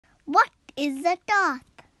What is Zakat?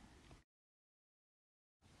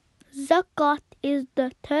 Zakat is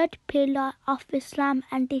the third pillar of Islam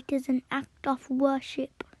and it is an act of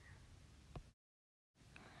worship.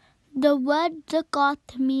 The word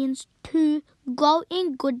Zakat means to grow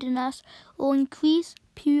in goodness or increase,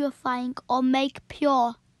 purifying or make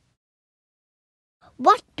pure.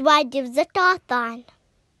 What do I give Zakat on?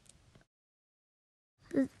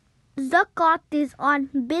 Zakat is on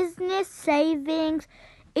business, savings,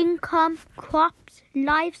 income, crops,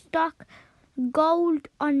 livestock, gold,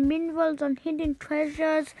 on minerals, on hidden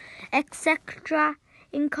treasures, etc.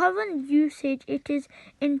 In current usage, it is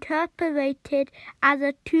interpreted as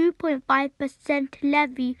a 2.5%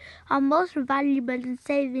 levy on most valuables and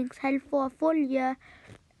savings held for a full year,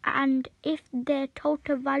 and if their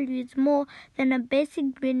total value is more than a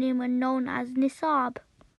basic minimum known as nisab.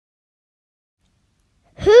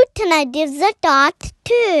 Who can I give Zakat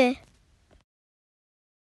to?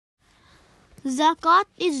 Zakat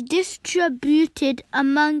is distributed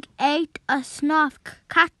among 8 asnaf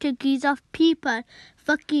categories of people.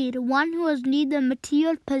 Fakir, one who has neither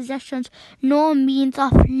material possessions nor means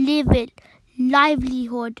of livelihood.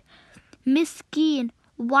 Miskeen,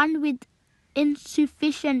 one with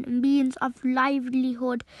insufficient means of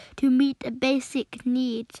livelihood to meet basic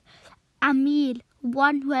needs. Amil,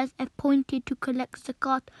 one who is appointed to collect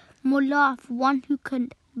zakat. Mulaf, one who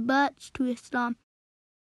converts to Islam.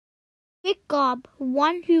 Riqab,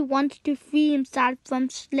 one who wants to free himself from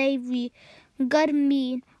slavery.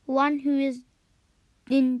 Garmeen, one who is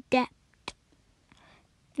in debt.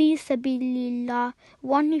 Fi sabilillah,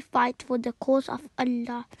 one who fights for the cause of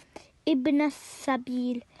Allah. Ibn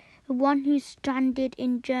Sabil, one who is stranded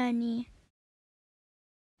in journey.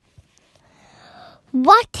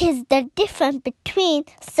 What is the difference between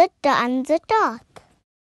Sadaqah and Zakat?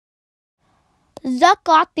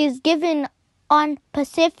 Zakat is given on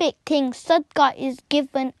specific things. Sadaqah is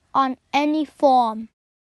given on any form.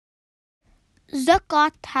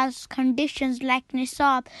 Zakat has conditions like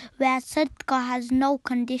nisab, whereas Sadaqah has no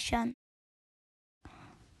condition.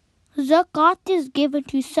 Zakat is given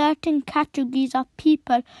to certain categories of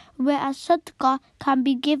people, whereas Sadaqah can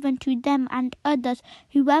be given to them and others.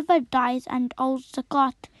 Whoever dies and owes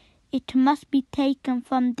Zakat, it must be taken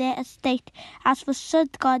from their estate. As for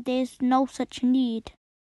Sadaqah, there is no such need.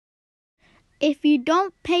 If you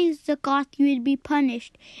don't pay Zakat, you will be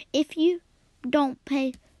punished. If you don't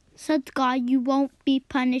pay Sadaqah, you won't be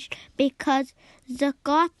punished, because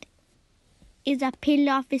Zakat is a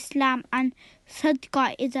pillar of Islam and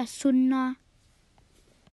Sadaqah is a sunnah.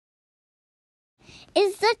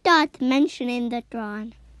 Is Zakat mentioned in the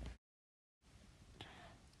Quran?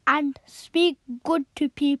 And speak good to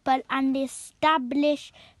people and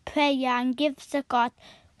establish prayer and give Zakat.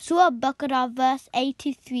 Surah Baqarah verse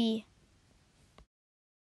 83.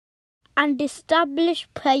 And establish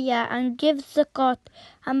prayer and give zakat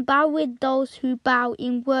and bow with those who bow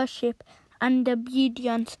in worship and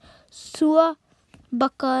obedience. Surah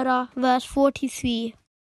Baqarah verse 43.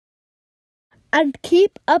 And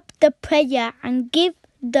keep up the prayer and give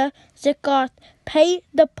the zakat, pay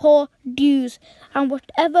the poor dues, and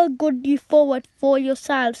whatever good you forward for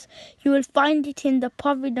yourselves, you will find it in the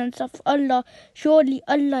providence of Allah. Surely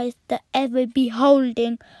Allah is the ever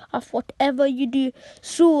beholding of whatever you do.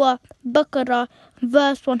 Surah Baqarah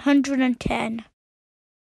verse 110.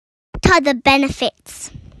 What are the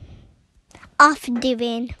benefits of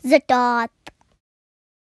giving Zakat?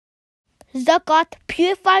 Zakat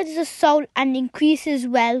purifies the soul and increases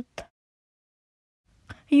wealth.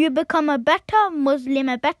 You become a better Muslim,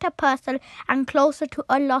 a better person, and closer to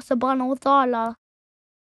Allah subhanahu wa ta'ala.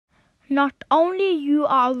 Not only you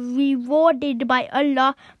are rewarded by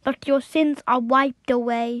Allah, but your sins are wiped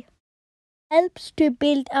away. Helps to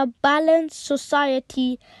build a balanced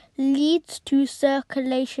society, leads to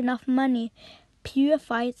circulation of money,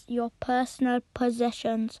 purifies your personal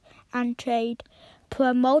possessions and trade,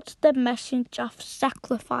 promotes the message of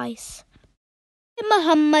sacrifice.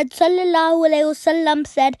 Muhammad sallallahu alaihi wasallam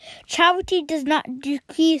said, charity does not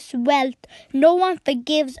decrease wealth. No one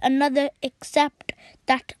forgives another except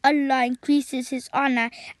that Allah increases his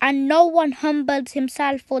honor, and no one humbles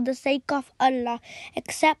himself for the sake of Allah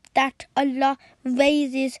except that Allah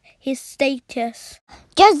raises his status.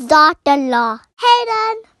 Jazakallah. Hey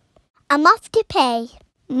then, I'm off to pay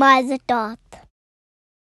my Zakat.